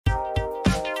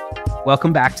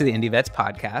Welcome back to the IndeVets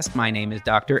podcast. My name is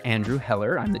Dr. Andrew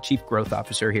Heller. I'm the Chief Growth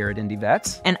Officer here at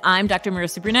IndeVets. And I'm Dr.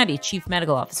 Marisa Brunetti, Chief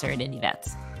Medical Officer at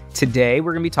IndeVets. Today,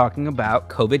 we're going to be talking about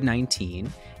COVID-19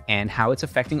 and how it's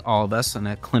affecting all of us in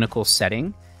a clinical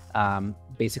setting,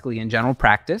 basically in general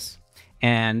practice.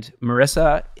 And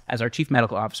Marisa, as our Chief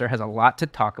Medical Officer, has a lot to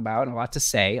talk about and a lot to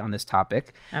say on this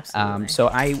topic. Absolutely. So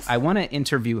I want to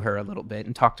interview her a little bit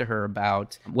and talk to her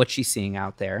about what she's seeing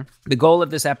out there. The goal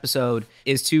of this episode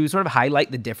is to sort of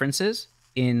highlight the differences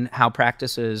in how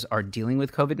practices are dealing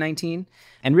with COVID-19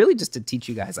 and really just to teach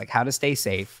you guys like how to stay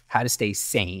safe, how to stay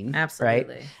sane.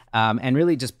 Absolutely. Right? And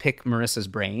really just pick Marisa's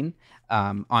brain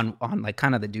on like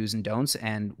kind of the do's and don'ts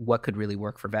and what could really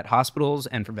work for vet hospitals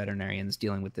and for veterinarians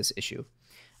dealing with this issue.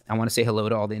 I want to say hello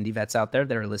to all the IndeVets out there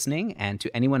that are listening, and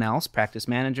to anyone else, practice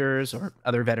managers or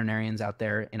other veterinarians out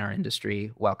there in our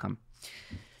industry, welcome.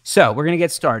 So we're going to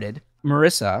get started.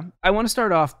 Marisa, I want to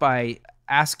start off by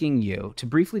asking you to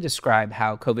briefly describe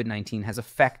how COVID-19 has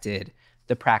affected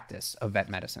the practice of vet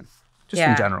medicine, just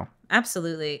in general.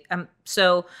 Absolutely.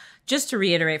 So just to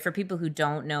reiterate, for people who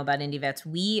don't know about IndeVets,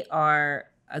 we are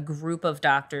a group of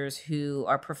doctors who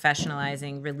are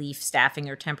professionalizing relief staffing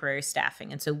or temporary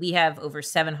staffing. And so we have over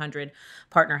 700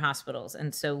 partner hospitals.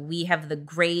 And so we have the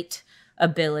great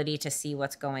ability to see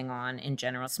what's going on in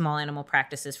general, small animal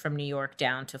practices from New York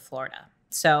down to Florida.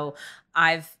 So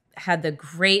I've had the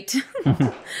great...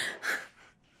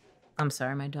 I'm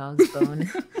sorry, my dog's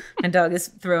bone. My dog is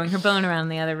throwing her bone around in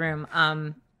the other room.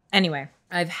 Anyway,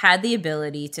 I've had the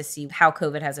ability to see how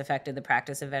COVID has affected the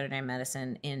practice of veterinary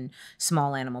medicine in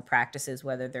small animal practices,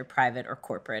 whether they're private or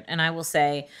corporate. And I will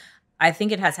say, I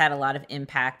think it has had a lot of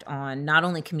impact on not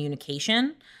only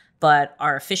communication, but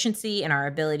our efficiency and our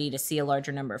ability to see a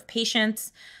larger number of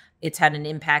patients. It's had an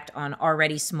impact on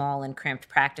already small and cramped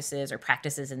practices or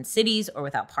practices in cities or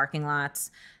without parking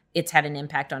lots. It's had an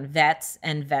impact on vets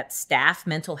and vet staff,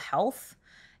 mental health.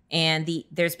 And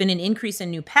there's been an increase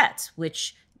in new pets,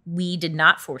 which we did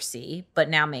not foresee, but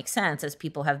now makes sense as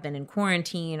people have been in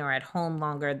quarantine or at home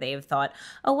longer. They've thought,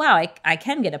 oh, wow, I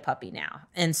can get a puppy now.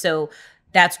 And so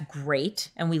that's great.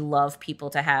 And we love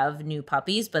people to have new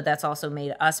puppies, but that's also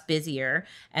made us busier.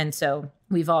 And so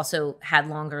we've also had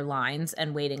longer lines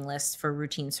and waiting lists for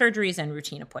routine surgeries and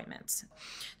routine appointments.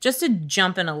 Just to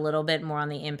jump in a little bit more on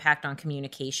the impact on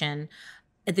communication,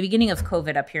 at the beginning of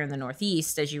COVID up here in the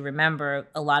Northeast, as you remember,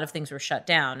 a lot of things were shut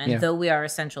down. And though we are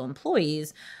essential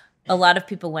employees, a lot of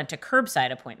people went to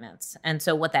curbside appointments. And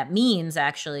so what that means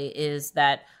actually is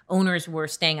that owners were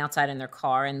staying outside in their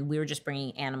car and we were just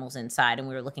bringing animals inside and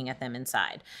we were looking at them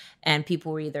inside. And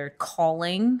people were either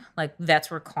calling, like vets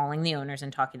were calling the owners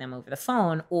and talking to them over the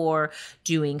phone, or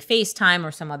doing FaceTime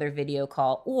or some other video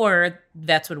call, or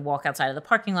vets would walk outside of the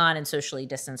parking lot and socially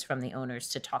distance from the owners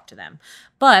to talk to them.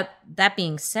 But that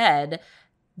being said,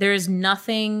 there is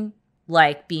nothing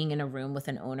like being in a room with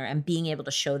an owner and being able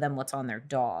to show them what's on their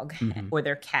dog or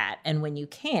their cat. And when you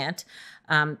can't,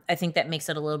 I think that makes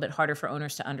it a little bit harder for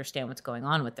owners to understand what's going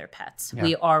on with their pets. Yeah.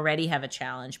 We already have a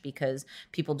challenge because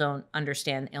people don't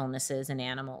understand illnesses in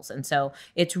animals. And so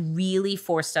it's really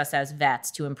forced us as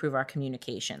vets to improve our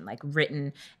communication, like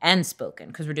written and spoken,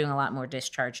 because we're doing a lot more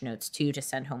discharge notes too to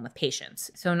send home with patients.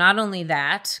 So not only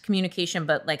that communication,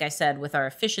 but like I said, with our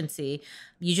efficiency,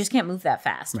 you just can't move that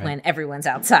fast when everyone's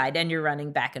outside and you're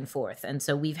running back and forth. And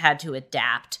so we've had to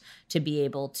adapt to be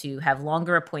able to have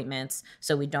longer appointments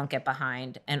so we don't get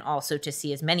behind, and also to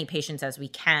see as many patients as we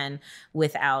can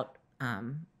without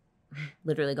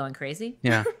literally going crazy.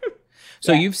 Yeah.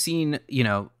 So you've seen,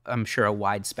 I'm sure a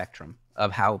wide spectrum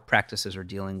of how practices are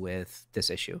dealing with this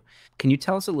issue. Can you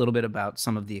tell us a little bit about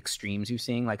some of the extremes you're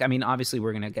seeing? Like, I mean, obviously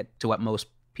we're going to get to what most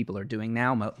people are doing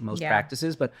now, most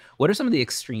practices, but what are some of the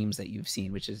extremes that you've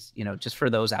seen, which is, just for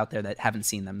those out there that haven't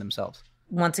seen them themselves?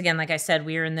 Once again, like I said,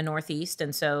 we are in the Northeast.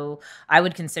 And so I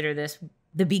would consider this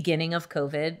the beginning of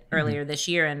COVID earlier this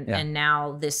year and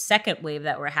now this second wave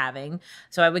that we're having.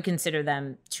 So I would consider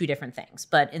them two different things.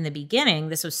 But in the beginning,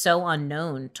 this was so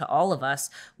unknown to all of us.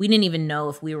 We didn't even know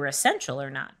if we were essential or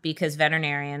not because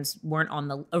veterinarians weren't on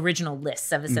the original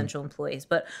lists of essential employees.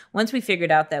 But once we figured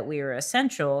out that we were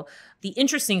essential, the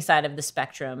interesting side of the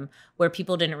spectrum where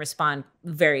people didn't respond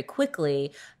very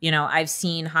quickly, I've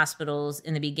seen hospitals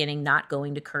in the beginning not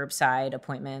going to curbside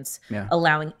appointments,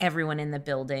 allowing everyone in the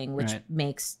building, which makes,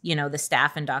 the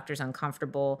staff and doctors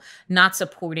uncomfortable, not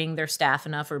supporting their staff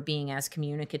enough or being as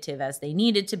communicative as they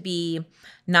needed to be,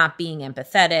 not being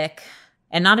empathetic,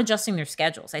 and not adjusting their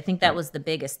schedules. I think that was the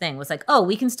biggest thing, was like, oh,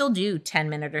 we can still do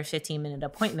 10-minute or 15-minute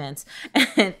appointments.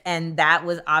 And that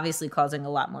was obviously causing a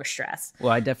lot more stress.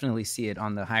 Well, I definitely see it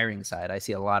on the hiring side. I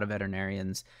see a lot of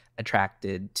veterinarians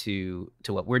attracted to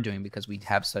what we're doing because we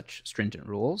have such stringent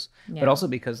rules, Yeah. but also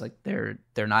because like they're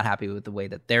not happy with the way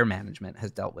that their management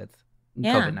has dealt with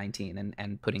COVID-19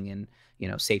 and putting in,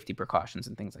 safety precautions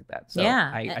and things like that. So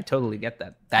I totally get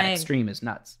that. That extreme is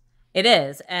nuts. It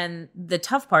is. And the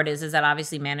tough part is that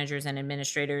obviously managers and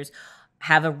administrators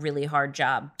have a really hard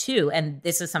job too. And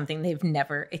this is something they've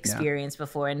never experienced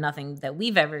before and nothing that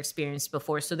we've ever experienced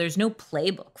before. So there's no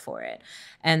playbook for it.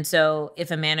 And so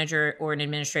if a manager or an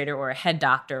administrator or a head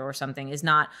doctor or something is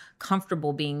not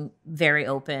comfortable being very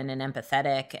open and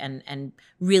empathetic and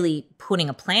really putting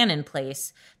a plan in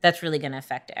place, that's really going to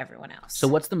affect everyone else. So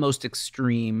what's the most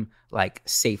extreme like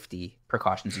safety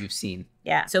precautions you've seen?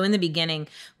 Yeah. So in the beginning,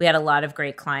 we had a lot of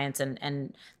great clients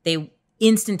and they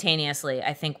instantaneously,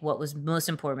 I think what was most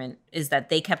important is that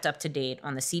they kept up to date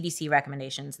on the CDC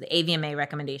recommendations, the AVMA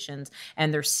recommendations,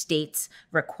 and their state's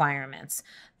requirements.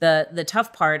 The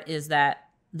tough part is that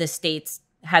the states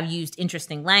have used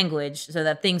interesting language so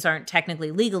that things aren't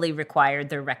technically legally required,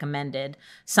 they're recommended.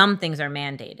 Some things are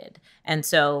mandated. And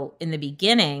so in the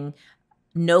beginning,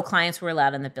 no clients were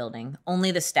allowed in the building.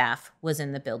 Only the staff was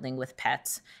in the building with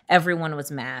pets. Everyone was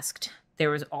masked. There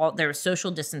was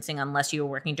social distancing unless you were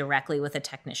working directly with a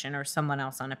technician or someone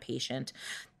else on a patient.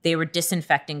 They were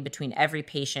disinfecting between every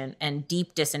patient and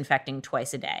deep disinfecting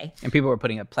twice a day. And people were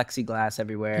putting up plexiglass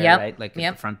everywhere, right? Like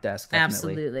at the front desk,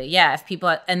 definitely. Absolutely. Yeah.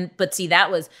 But see,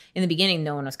 that was in the beginning,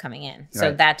 no one was coming in.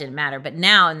 So that didn't matter. But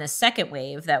now in the second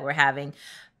wave that we're having,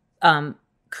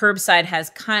 curbside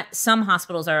has some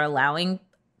hospitals are allowing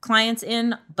clients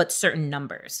in, but certain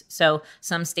numbers. So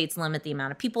some states limit the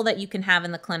amount of people that you can have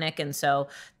in the clinic. And so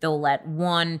they'll let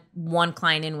one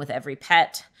client in with every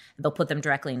pet. They'll put them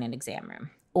directly in an exam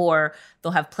room. Or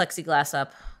they'll have plexiglass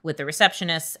up with the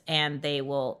receptionist and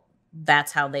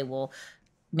that's how they will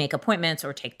make appointments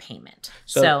or take payment.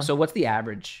 So what's the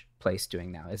average place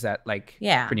doing now? Is that like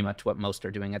pretty much what most are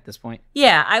doing at this point?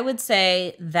 Yeah, I would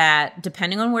say that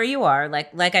depending on where you are,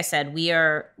 like I said, we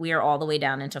are all the way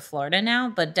down into Florida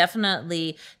now, but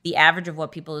definitely the average of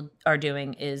what people are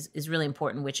doing is really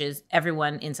important, which is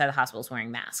everyone inside the hospital is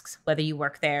wearing masks, whether you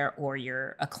work there or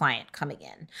you're a client coming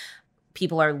in.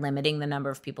 People are limiting the number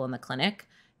of people in the clinic.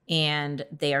 And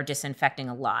they are disinfecting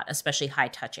a lot, especially high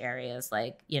touch areas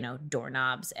like,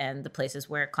 doorknobs and the places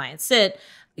where clients sit,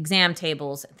 exam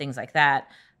tables, things like that.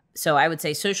 So I would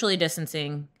say socially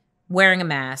distancing, wearing a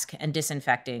mask, and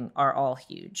disinfecting are all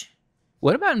huge.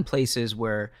 What about in places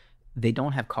where they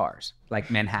don't have cars, like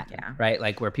Manhattan, right?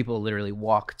 Like where people literally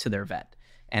walk to their vet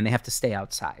and they have to stay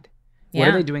outside. What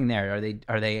are they doing there?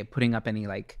 Are they putting up any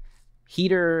like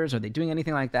heaters? Are they doing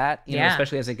anything like that? You know,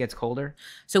 especially as it gets colder.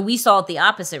 So we saw it the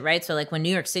opposite, right? So like when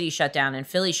New York City shut down and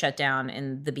Philly shut down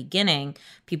in the beginning,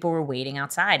 people were waiting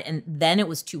outside and then it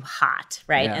was too hot,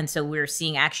 right? And so we were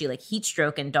seeing actually like heat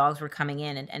stroke and dogs were coming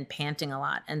in and panting a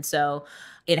lot. And so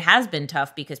it has been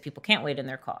tough because people can't wait in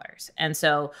their cars. And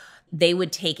so they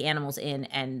would take animals in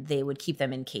and they would keep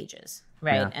them in cages.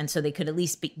 Right. And so they could at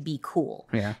least be cool.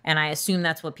 And I assume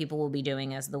that's what people will be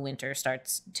doing as the winter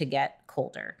starts to get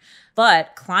colder.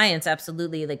 But clients,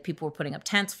 absolutely, like people were putting up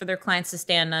tents for their clients to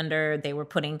stand under. They were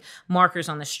putting markers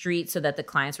on the street so that the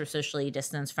clients were socially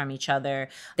distanced from each other.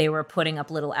 They were putting up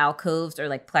little alcoves or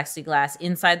like plexiglass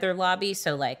inside their lobby.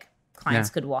 So like clients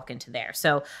could walk into there.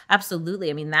 So absolutely.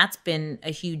 I mean, that's been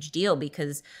a huge deal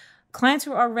because clients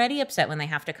were already upset when they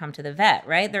have to come to the vet,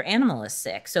 right? Their animal is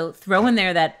sick. So throw in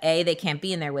there that A, they can't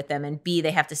be in there with them, and B,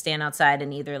 they have to stand outside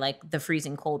in either like the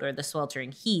freezing cold or the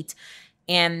sweltering heat.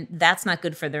 And that's not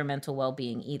good for their mental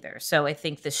well-being either. So I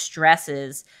think the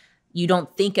stresses, you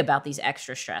don't think about these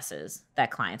extra stresses that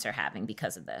clients are having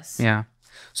because of this. Yeah.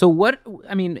 So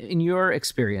in your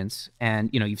experience, and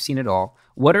you've seen it all,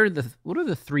 what are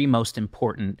the three most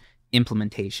important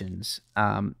implementations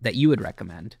that you would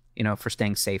recommend, for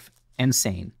staying safe and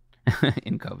sane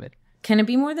in COVID? Can it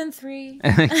be more than 3?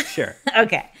 Sure.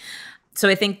 Okay. So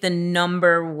I think the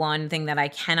number one thing that I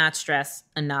cannot stress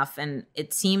enough, and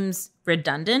it seems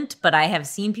redundant, but I have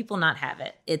seen people not have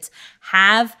it. It's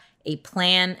have a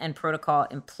plan and protocol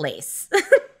in place.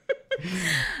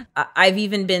 I've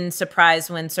even been surprised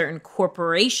when certain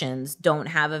corporations don't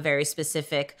have a very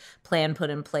specific plan put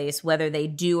in place, whether they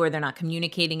do or they're not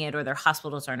communicating it or their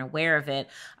hospitals aren't aware of it.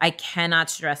 I cannot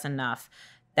stress enough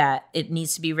that it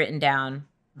needs to be written down.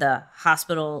 The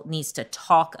hospital needs to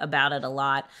talk about it a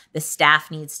lot. The staff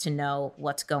needs to know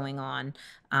what's going on.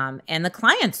 And the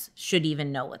clients should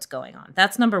even know what's going on.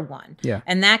 That's number one. Yeah.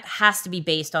 And that has to be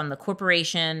based on the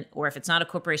corporation, or if it's not a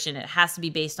corporation, it has to be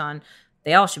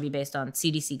they all should be based on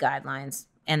CDC guidelines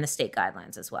and the state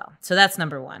guidelines as well. So that's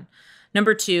number one.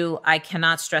 Number two, I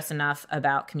cannot stress enough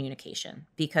about communication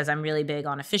because I'm really big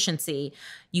on efficiency.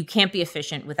 You can't be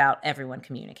efficient without everyone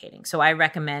communicating. So I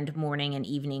recommend morning and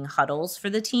evening huddles for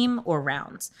the team or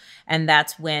rounds. And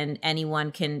that's when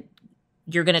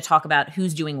you're going to talk about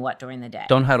who's doing what during the day.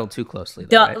 Don't huddle too closely,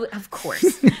 though, right? Of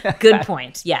course. Good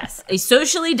point. Yes. A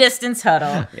socially distanced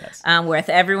huddle Yes. with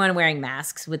everyone wearing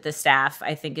masks with the staff,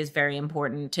 I think is very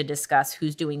important to discuss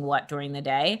who's doing what during the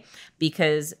day,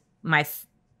 because my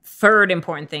third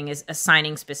important thing is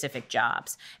assigning specific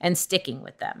jobs and sticking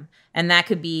with them. And that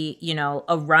could be,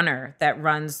 a runner that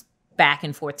runs back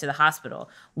and forth to the hospital,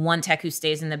 one tech who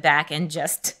stays in the back and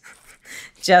just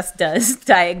does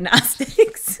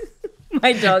diagnostics.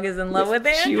 My dog is in love with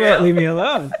Andrew. She won't leave me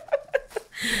alone.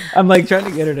 I'm like trying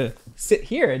to get her to sit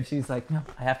here, and she's like, no,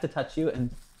 I have to touch you and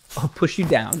I'll push you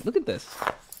down. Look at this.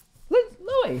 Look,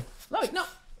 Louie, no,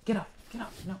 get up,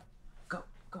 no, go,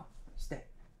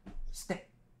 stay.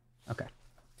 Okay.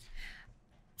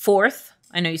 Fourth,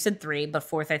 I know you said 3, but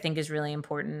fourth I think is really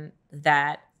important,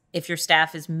 that if your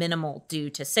staff is minimal due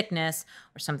to sickness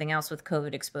or something else with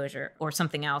COVID exposure or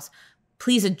something else,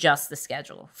 please adjust the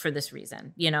schedule for this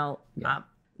reason.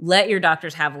 Let your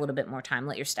doctors have a little bit more time.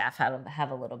 Let your staff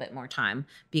have a little bit more time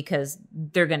because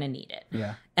they're going to need it.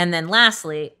 Yeah. And then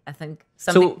lastly, I think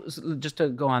something. So just to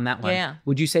go on that one, Yeah.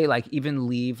 would you say like even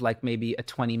leave like maybe a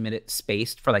 20-minute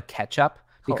space for like catch up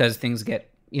because things get,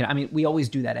 we always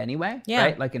do that anyway,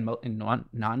 right? Like in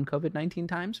non-COVID-19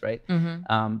 times, right?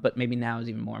 Mm-hmm. But maybe now is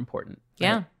even more important. Right?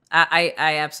 Yeah.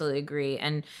 I absolutely agree.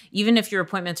 And even if your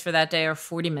appointments for that day are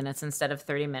 40 minutes instead of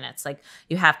 30 minutes, like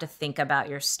you have to think about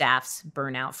your staff's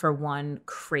burnout for one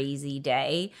crazy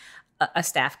day. A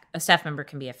staff member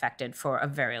can be affected for a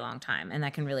very long time, and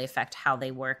that can really affect how they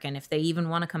work and if they even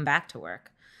want to come back to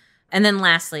work. And then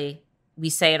lastly, we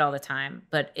say it all the time,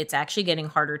 but it's actually getting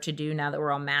harder to do now that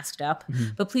we're all masked up.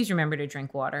 Mm-hmm. But please remember to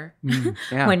drink water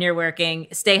when you're working,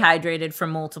 stay hydrated for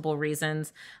multiple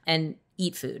reasons, and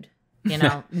eat food.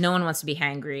 No one wants to be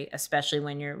hangry, especially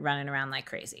when you're running around like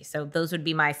crazy. So those would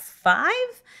be my 5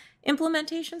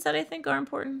 implementations that I think are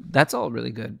important. That's all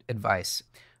really good advice.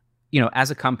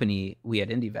 As a company, we at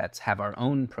IndeVets have our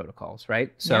own protocols,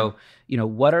 right? So,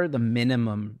 what are the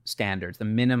minimum standards, the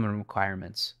minimum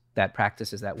requirements that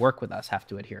practices that work with us have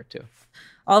to adhere to?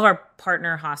 All of our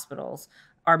partner hospitals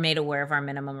are made aware of our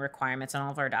minimum requirements, and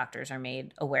all of our doctors are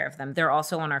made aware of them. They're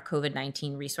also on our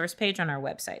COVID-19 resource page on our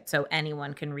website, so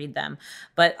anyone can read them.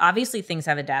 But obviously things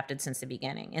have adapted since the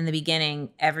beginning. In the beginning,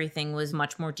 everything was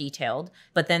much more detailed,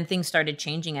 but then things started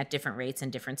changing at different rates in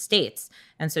different states.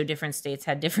 And so different states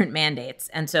had different mandates.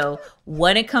 And so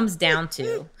what it comes down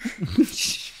to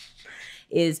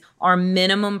is our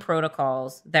minimum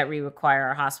protocols that we require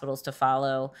our hospitals to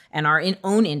follow and our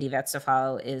own IndeVets to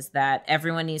follow is that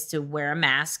everyone needs to wear a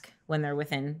mask when they're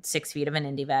within 6 feet of an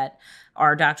IndeVet.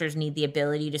 Our doctors need the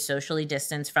ability to socially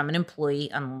distance from an employee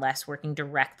unless working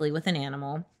directly with an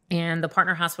animal. And the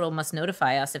partner hospital must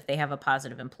notify us if they have a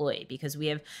positive employee, because we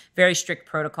have very strict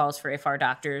protocols for if our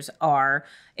doctors are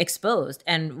exposed,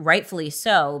 and rightfully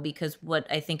so, because what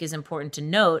I think is important to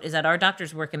note is that our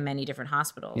doctors work in many different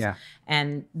hospitals. Yeah.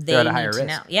 And they need to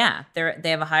know. Yeah, they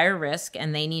have a higher risk,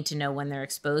 and they need to know when they're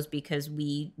exposed, because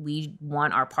we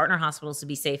want our partner hospitals to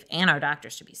be safe and our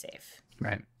doctors to be safe.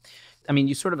 Right. I mean,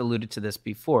 you sort of alluded to this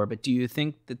before, but do you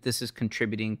think that this is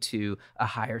contributing to a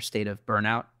higher state of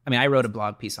burnout? I mean, I wrote a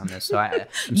blog piece on this, so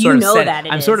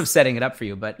I'm sort of setting it up for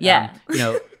you. But yeah,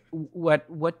 why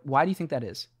do you think that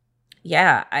is?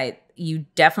 Yeah, you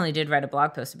definitely did write a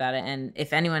blog post about it, and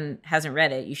if anyone hasn't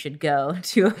read it, you should go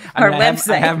to our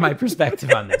website. I have my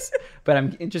perspective on this, but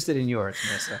I'm interested in yours,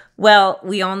 Marisa. Well,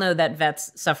 we all know that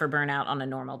vets suffer burnout on a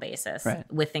normal basis,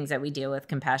 right, with things that we deal with: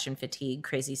 compassion fatigue,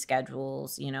 crazy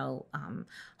schedules,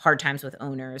 hard times with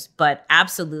owners. But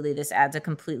absolutely, this adds a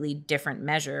completely different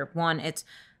measure. One, it's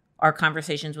our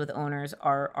conversations with owners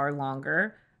are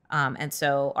longer. And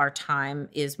so our time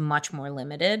is much more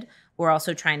limited. We're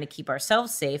also trying to keep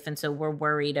ourselves safe. And so we're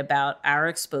worried about our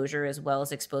exposure as well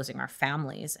as exposing our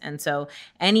families. And so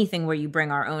anything where you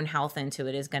bring our own health into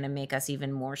it is going to make us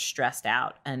even more stressed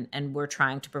out. And we're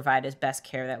trying to provide as best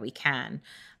care that we can.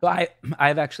 Well,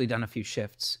 I've actually done a few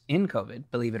shifts in COVID,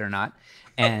 believe it or not.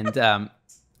 And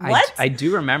I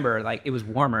do remember, like, it was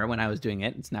warmer when I was doing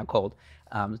it. It's now cold.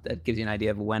 That gives you an idea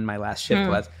of when my last shift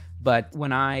was. But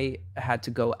when I had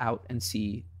to go out and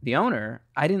see the owner,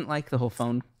 I didn't like the whole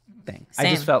phone thing. Same. I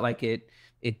just felt like it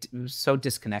it was so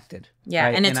disconnected. Yeah.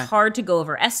 Right? And it's hard to go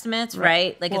over estimates,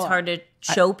 right? Like it's hard to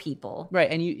show people. Right.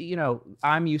 And you know,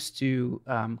 I'm used to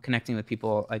connecting with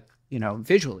people like, you know,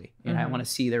 visually. You know, I want to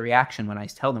see their reaction when I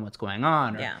tell them what's going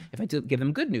on. Or if I do give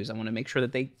them good news, I want to make sure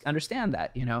that they understand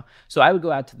that, you know. So I would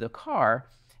go out to the car,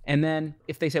 and then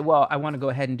if they say, well, I want to go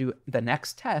ahead and do the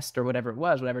next test or whatever it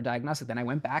was, whatever diagnostic, then I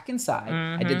went back inside.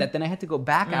 I did that. Then I had to go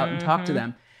back out and talk to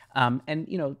them. And,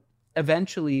 you know,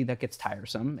 eventually that gets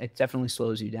tiresome. It definitely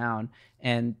slows you down.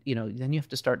 And, you know, then you have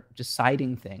to start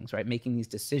deciding things, right? Making these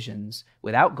decisions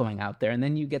without going out there. And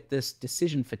then you get this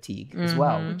decision fatigue as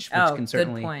well, which can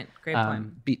certainly Great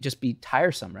point. just be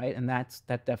tiresome, right? And that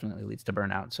definitely leads to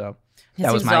burnout. So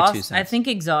that was my 2 cents. I think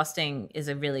exhausting is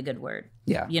a really good word.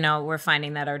 Yeah. You know, we're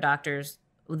finding that our doctors,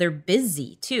 they're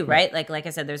busy too, right? Like I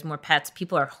said, there's more pets.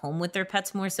 People are home with their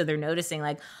pets more, so they're noticing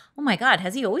like, oh my God,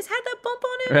 has he always had that bump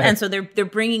on him? Right. And so they're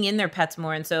bringing in their pets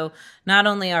more. And so not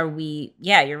only are we,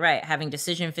 you're right, having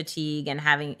decision fatigue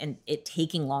and it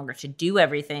taking longer to do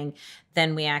everything,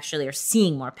 then we actually are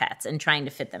seeing more pets and trying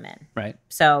to fit them in. Right.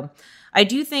 So I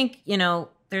do think, you know,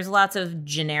 there's lots of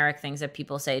generic things that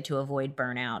people say to avoid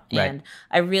burnout, and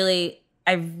I really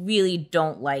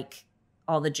don't like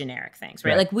all the generic things,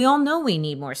 right? Like we all know we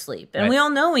need more sleep, and we all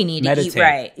know we need to eat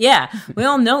right. Yeah. We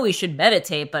all know we should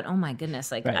meditate, but oh my goodness,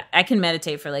 like I can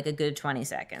meditate for like a good 20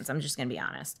 seconds. I'm just going to be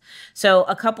honest. So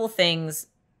a couple things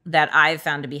that I've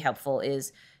found to be helpful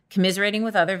is commiserating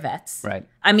with other vets. Right.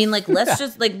 I mean, like, let's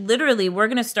just like literally, we're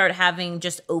going to start having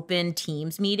just open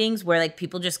Teams meetings where like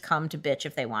people just come to bitch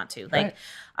if they want to. Like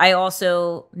I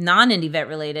also, non-IndeVet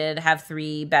related, have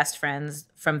 3 best friends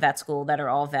from vet school that are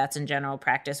all vets in general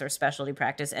practice or specialty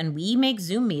practice. And we make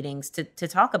Zoom meetings to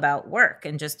talk about work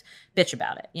and just bitch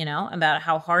about it, you know, about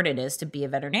how hard it is to be a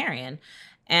veterinarian.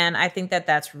 And I think that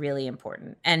that's really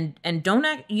important. And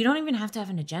you don't even have to have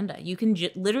an agenda. You can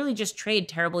literally just trade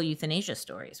terrible euthanasia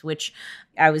stories, which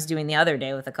I was doing the other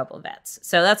day with a couple of vets.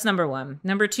 So that's number 1.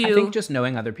 Number 2. I think just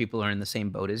knowing other people are in the same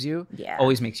boat as you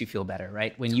always makes you feel better,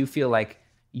 right? When you feel like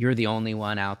you're the only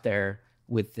one out there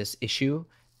with this issue,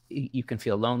 you can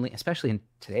feel lonely, especially in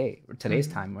today's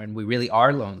time when we really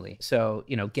are lonely. So,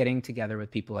 you know, getting together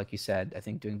with people, like you said, I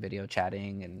think doing video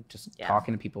chatting and just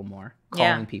talking to people more,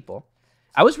 calling people.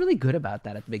 I was really good about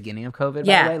that at the beginning of COVID,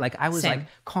 by the way. Like I was like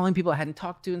calling people I hadn't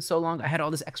talked to in so long. I had all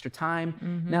this extra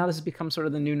time. Now this has become sort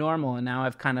of the new normal. And now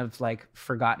I've kind of like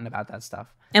forgotten about that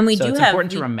stuff. And it's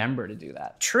important to remember to do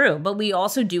that. True. But we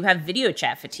also do have video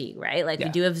chat fatigue, right? Like we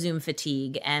do have Zoom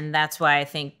fatigue. And that's why I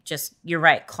think just, you're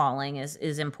right, calling is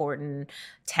important.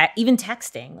 Even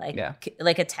texting,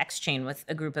 like a text chain with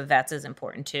a group of vets is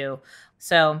important too.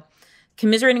 So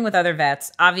commiserating with other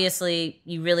vets, obviously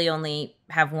you really only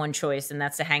have one choice, and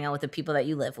that's to hang out with the people that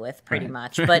you live with pretty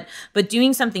much. But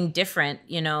doing something different,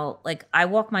 you know, like I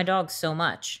walk my dog so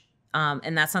much.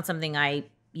 And that's not something I,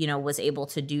 you know, was able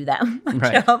to do that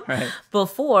much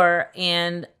before.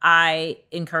 And I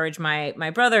encourage my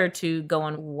brother to go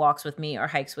on walks with me or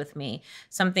hikes with me.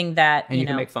 Something that, and you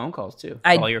know, can make phone calls too.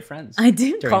 Call your friends. I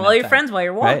do call all your friends while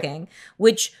you're walking,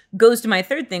 which goes to my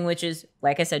 3rd thing, which is,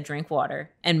 like I said, drink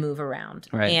water and move around.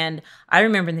 And I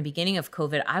remember in the beginning of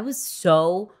COVID, I was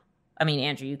so, I mean,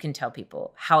 Andrew, you can tell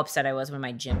people how upset I was when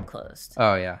my gym closed.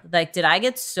 Oh, yeah. Like, did I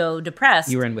get so depressed?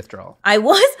 You were in withdrawal. I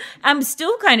was. I'm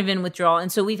still kind of in withdrawal.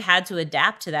 And so we've had to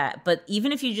adapt to that. But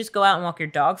even if you just go out and walk your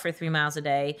dog for 3 miles a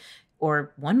day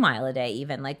or 1 mile a day,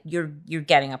 even, like you're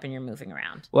getting up and you're moving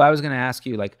around. Well, I was going to ask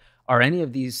you, like, are any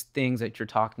of these things that you're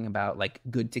talking about, like,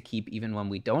 good to keep even when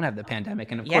we don't have the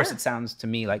pandemic? And of course, it sounds to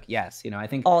me like yes. You know, I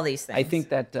think all these things. I think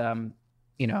that,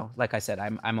 you know, like I said,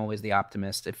 I'm always the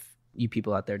optimist. If you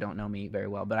people out there don't know me very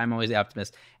well, but I'm always the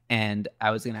optimist. And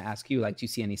I was going to ask you, like, do you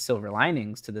see any silver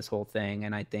linings to this whole thing?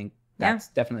 And I think that's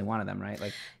definitely one of them, right?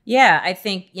 Like, I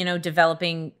think, you know,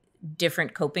 developing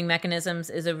different coping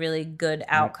mechanisms is a really good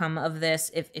outcome of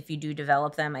this. If you do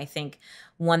develop them, I think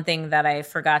one thing that I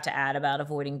forgot to add about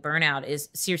avoiding burnout is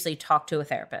seriously talk to a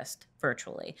therapist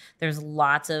virtually. There's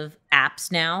lots of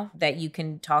apps now that you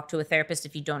can talk to a therapist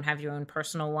if you don't have your own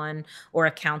personal one, or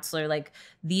a counselor. Like,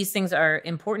 these things are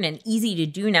important and easy to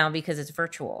do now because it's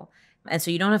virtual. And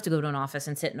so you don't have to go to an office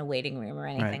and sit in a waiting room or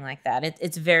anything like that.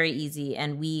 It's very easy.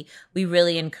 And we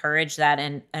really encourage that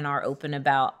and are open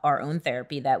about our own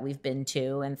therapy that we've been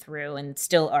to and through and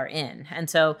still are in. And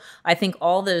so I think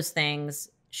all those things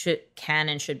can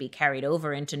and should be carried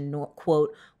over into,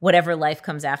 quote, whatever life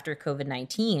comes after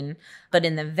COVID-19. But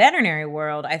in the veterinary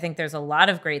world, I think there's a lot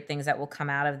of great things that will come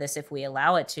out of this if we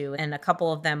allow it to. And a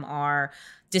couple of them are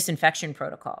disinfection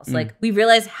protocols. Like, we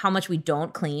realize how much we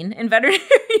don't clean in veterinary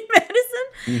medicine.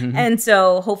 And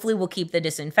so hopefully we'll keep the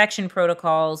disinfection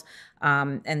protocols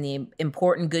and the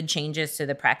important good changes to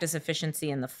the practice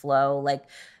efficiency and the flow.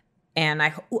 And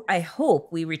I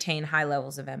hope we retain high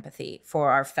levels of empathy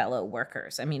for our fellow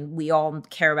workers. I mean, we all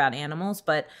care about animals,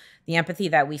 but the empathy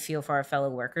that we feel for our fellow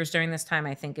workers during this time,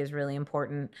 I think, is really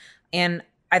important. And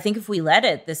I think if we let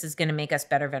it, this is going to make us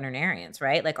better veterinarians,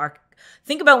 right?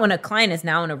 Think about when a client is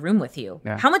now in a room with you.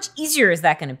 Yeah. How much easier is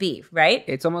that going to be, right?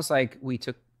 It's almost like we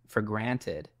took for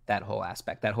granted that whole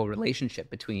aspect, that whole relationship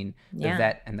between the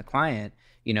vet and the client.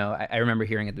 You know, I remember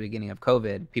hearing at the beginning of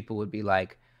COVID, people would be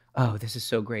like, oh, this is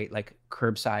so great, like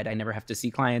curbside, I never have to see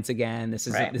clients again. This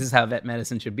is how vet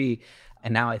medicine should be.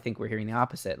 And now I think we're hearing the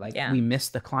opposite. Like we miss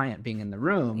the client being in the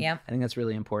room. Yeah. I think that's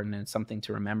really important, and it's something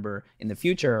to remember in the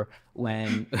future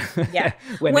when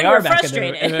when they are back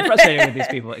frustrated. And they're frustrated with these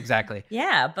people. Exactly.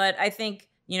 Yeah, but I think,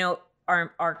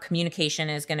 our communication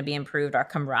is going to be improved. Our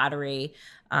camaraderie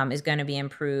is going to be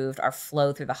improved. Our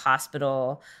flow through the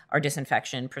hospital, our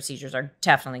disinfection procedures are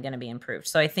definitely going to be improved.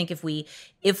 So I think if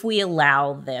we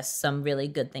allow this, some really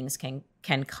good things can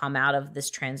come out of this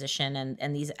transition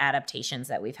and these adaptations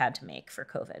that we've had to make for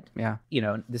COVID. Yeah.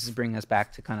 This is bringing us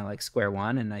back to kind of like square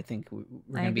one. And I think we're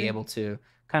going to be able to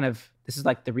this is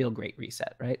like the real great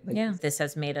reset, right? This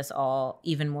has made us all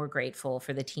even more grateful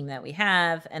for the team that we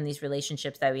have and these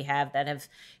relationships that we have that have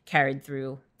carried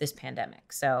through this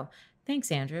pandemic. So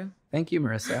thanks, Andrew. Thank you,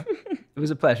 Marisa. It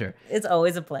was a pleasure. It's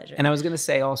always a pleasure. And I was going to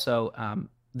say also,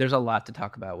 there's a lot to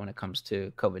talk about when it comes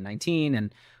to COVID-19,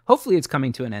 and hopefully it's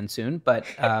coming to an end soon. But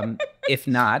if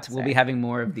not, we'll be having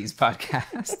more of these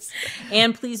podcasts.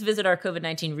 And please visit our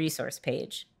COVID-19 resource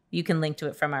page. You can link to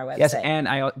it from our website. Yes, and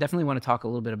I definitely want to talk a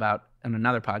little bit about, on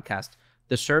another podcast,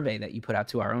 the survey that you put out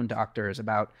to our own doctors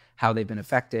about how they've been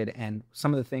affected and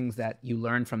some of the things that you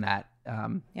learned from that.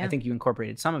 I think you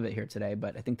incorporated some of it here today,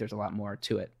 but I think there's a lot more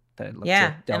to it that I'd love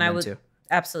to delve into.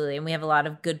 Absolutely. And we have a lot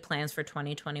of good plans for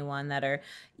 2021 that are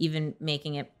even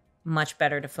making it much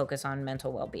better to focus on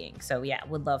mental well-being. So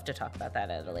would love to talk about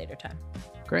that at a later time.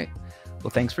 Great.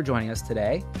 Well, thanks for joining us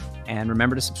today. And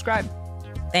remember to subscribe.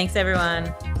 Thanks,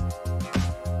 everyone.